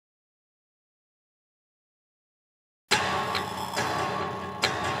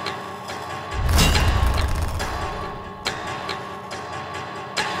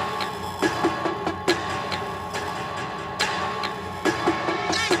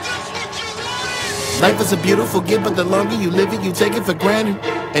Life is a beautiful gift, but the longer you live it, you take it for granted.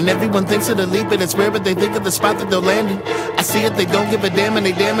 And everyone thinks of the leap and it's rare, but they think of the spot that they'll land in. I see it, they don't give a damn, and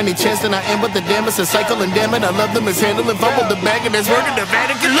they damn any chance that I am, but the damn it's a cycle, and damn it, I love them as handling. Fumble the bag and there's word in the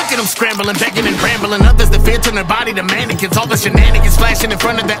Vatican. Look at them scrambling, begging and rambling. Others that fear turn their body to mannequins. All the shenanigans flashing in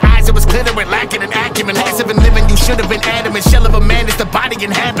front of their eyes, it was clear they were lacking in acumen. Passive and living, you should have been adamant. Shell of a man is the body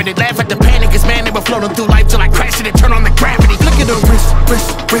inhabited. Laugh at the panic, as man, they were floating through life till I crashed it and turn on the gravity. Look at the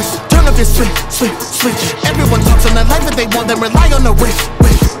wrist, turn off your switch. Everyone talks on the life that they want, then rely on the wish.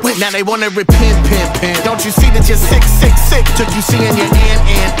 Now they wanna repent. Don't you see that you're sick? Took you seeing your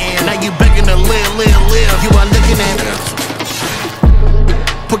and now you begging to live. You are looking at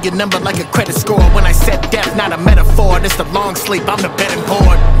put your number like a credit score. When I said death, not a metaphor. This the long sleep, I'm the betting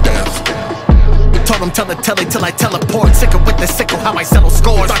board. Told them tell the telly till I teleport. Sicker with the sickle, how I settle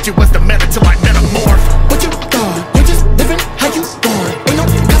scores. Thought you was the meta till I metamorph. What you thought? You just living how you want. Ain't no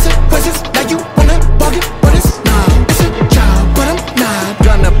consequences. Now you wanna bargain, but it's not. It's a job, but I'm not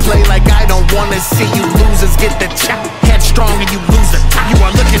gonna play like I don't wanna see you losers get the chop. Headstrong and you lose the top. You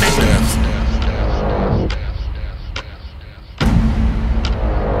are looking at death.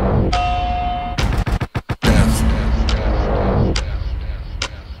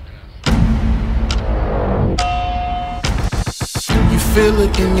 Feel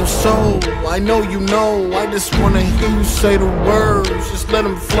it in your soul, I know you know. I just wanna hear you say the words, just let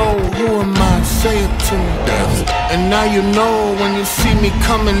them flow. Who am I? Say it to me. And now you know when you see me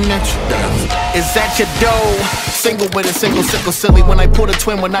coming at you. Is that your dough? Single with a single sickle silly. When I pull a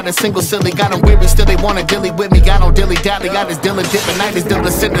twin with not a single silly. Got them weary, still they wanna dilly with me. I don't dilly dally, I just deal in different night is deal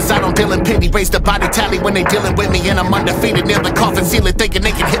the sinners. I don't deal in pity. Raise the body tally when they dealing with me. And I'm undefeated, nail the coffin ceiling. Thinking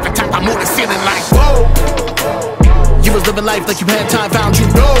they can hit the top, I move the ceiling like whoa. You was living life like you had time, found you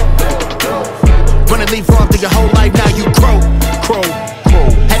go. Wanna leave off through your whole life, now you crow.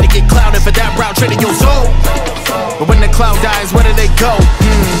 Had to get clouded for that route, trading your soul. But when the cloud dies, where do they go?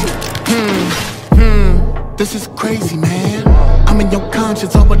 This is crazy, man. I'm in your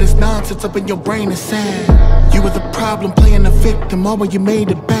conscience, all of this nonsense up in your brain is sad. You were the problem, playing the victim, all when you made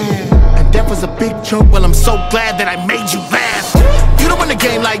it bad. And death was a big joke, well I'm so glad that I made you laugh. You don't win a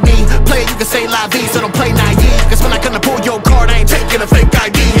game like me, play it you can say la vie, so don't play naive. Cause when I come to pull your card, I ain't taking a fake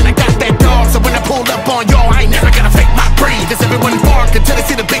ID. And I got that dog, so when I pull up on y'all, I ain't never got